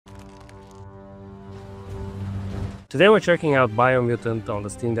Today we're checking out Biomutant on the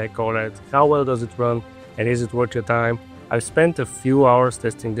Steam Deck OLED. How well does it run, and is it worth your time? I've spent a few hours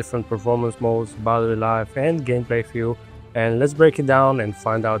testing different performance modes, battery life, and gameplay feel, and let's break it down and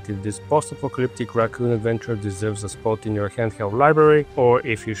find out if this post-apocalyptic raccoon adventure deserves a spot in your handheld library, or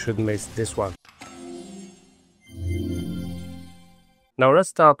if you should miss this one. Now let's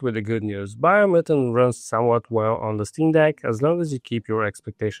start with the good news. Biomutant runs somewhat well on the Steam Deck as long as you keep your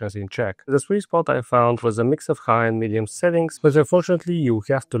expectations in check. The sweet spot I found was a mix of high and medium settings, but unfortunately you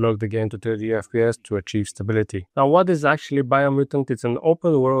have to lock the game to 30 FPS to achieve stability. Now what is actually Biomutant? It's an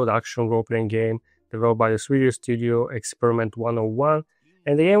open world action role-playing game developed by the Swedish studio Experiment 101,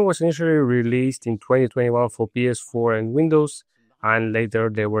 and the game was initially released in 2021 for PS4 and Windows, and later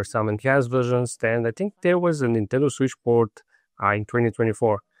there were some enhanced versions, and I think there was a Nintendo Switch port in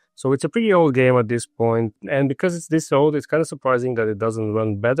 2024. So it's a pretty old game at this point, and because it's this old, it's kind of surprising that it doesn't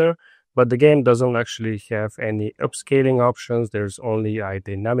run better, but the game doesn't actually have any upscaling options. There's only a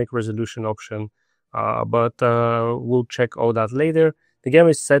dynamic resolution option, but we'll check all that later. The game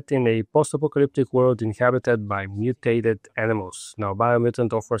is set in a post-apocalyptic world inhabited by mutated animals. Now,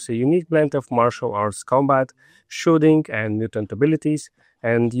 Biomutant offers a unique blend of martial arts combat, shooting, and mutant abilities,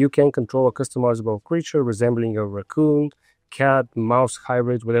 and you can control a customizable creature resembling a raccoon, cat, mouse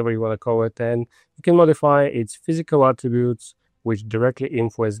hybrid, whatever you want to call it, and you can modify its physical attributes, which directly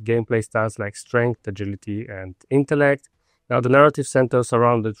influence gameplay stats like strength, agility, and intellect. Now, the narrative centers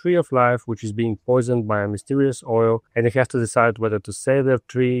around the Tree of Life, which is being poisoned by a mysterious oil, and you have to decide whether to save the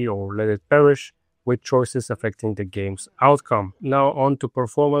tree or let it perish, with choices affecting the game's outcome. Now, on to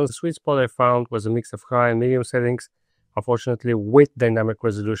performance. The sweet spot I found was a mix of high and medium settings, unfortunately with dynamic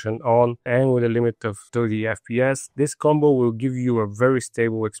resolution on and with a limit of 30 FPS. This combo will give you a very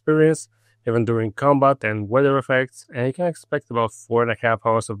stable experience even during combat and weather effects, and you can expect about 4.5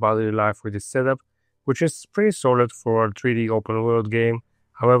 hours of battery life with this setup, which is pretty solid for a 3D open world game.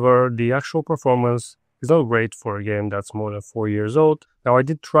 However, the actual performance is not great for a game that's more than 4 years old. Now, I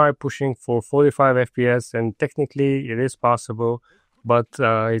did try pushing for 45 FPS, and technically it is possible, but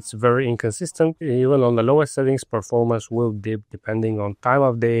it's very inconsistent. Even on the lowest settings, performance will dip depending on time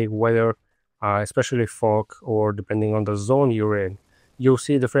of day, weather, especially fog, or depending on the zone you're in. You'll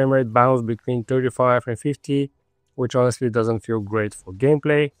see the frame rate bounce between 35 and 50, which honestly doesn't feel great for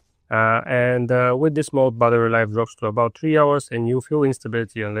gameplay. And with this mode, battery life drops to about 3 hours, and you feel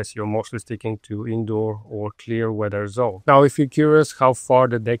instability unless you're mostly sticking to indoor or clear weather zone. Now, if you're curious how far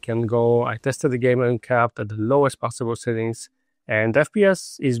the deck can go, I tested the game Uncapped at the lowest possible settings, and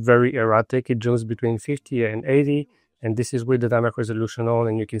FPS is very erratic. It jumps between 50 and 80, and this is with the dynamic resolution on,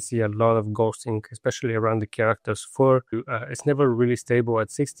 and you can see a lot of ghosting, especially around the character's fur. It's never really stable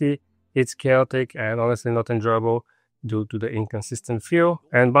at 60. It's chaotic and honestly not enjoyable due to the inconsistent feel.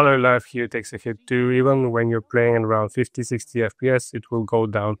 And battery life here takes a hit too. Even when you're playing around 50-60 FPS, it will go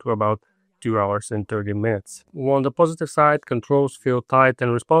down to about 2 hours and 30 minutes. On the positive side, controls feel tight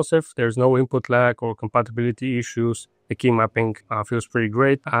and responsive. There's no input lag or compatibility issues. The key mapping feels pretty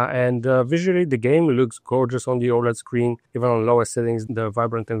great, and visually the game looks gorgeous on the OLED screen. Even on lowest settings, the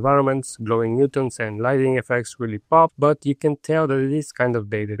vibrant environments, glowing mutants, and lighting effects really pop, but you can tell that it is kind of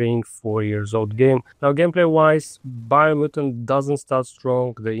dated, being 4 years old game. Now, gameplay wise, Biomutant doesn't start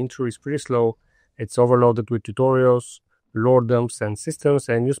strong. The intro is pretty slow. It's overloaded with tutorials, lore dumps, and systems,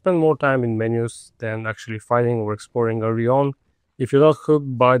 and you spend more time in menus than actually fighting or exploring early on. If you're not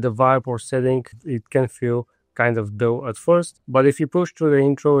hooked by the vibe or setting, it can feel kind of dull at first, but if you push through the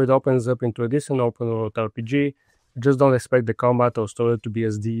intro, it opens up into a decent open world RPG. Just don't expect the combat or story to be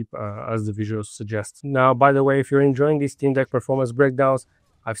as deep as the visuals suggest. Now, by the way, if you're enjoying these Steam Deck performance breakdowns,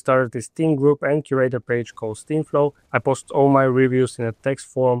 I've started a Steam group and curator page called SteamFlow. I post all my reviews in a text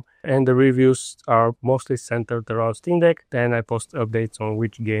form, and the reviews are mostly centered around Steam Deck. Then I post updates on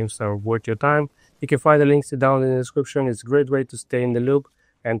which games are worth your time. You can find the links down in the description. It's a great way to stay in the loop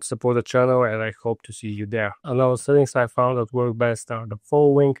and support the channel, and I hope to see you there. Another settings I found that work best are the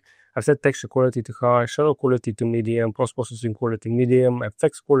following. I've set texture quality to high, shadow quality to medium, post-processing quality medium,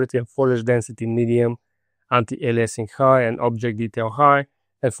 effects quality and foliage density medium, anti-aliasing high, and object detail high.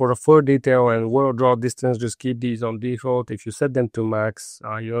 And for the fur detail and world draw distance, just keep these on default. If you set them to max,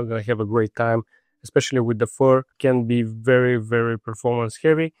 you're going to have a great time, especially with the fur. It can be very, very performance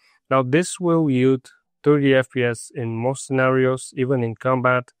heavy. Now, this will yield 30 FPS in most scenarios, even in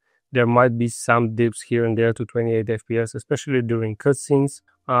combat. There might be some dips here and there to 28 FPS, especially during cutscenes.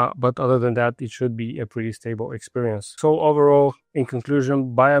 But other than that, it should be a pretty stable experience. So overall, in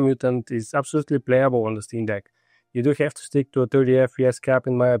conclusion, Biomutant is absolutely playable on the Steam Deck. You do have to stick to a 30 FPS cap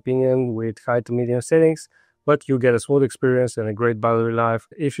in my opinion with high to medium settings, but you get a smooth experience and a great battery life.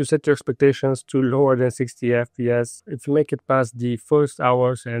 If you set your expectations to lower than 60 FPS, if you make it past the first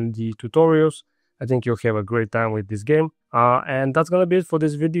hours and the tutorials, I think you'll have a great time with this game. And that's gonna be it for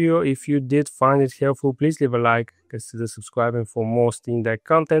this video. If you did find it helpful, please leave a like, consider subscribing for more Steam Deck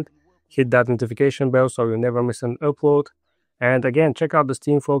content, hit that notification bell so you never miss an upload. And again, check out the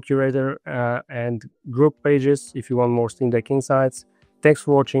Steam Folk Curator and group pages if you want more Steam Deck insights. Thanks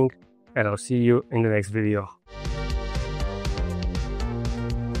for watching, and I'll see you in the next video.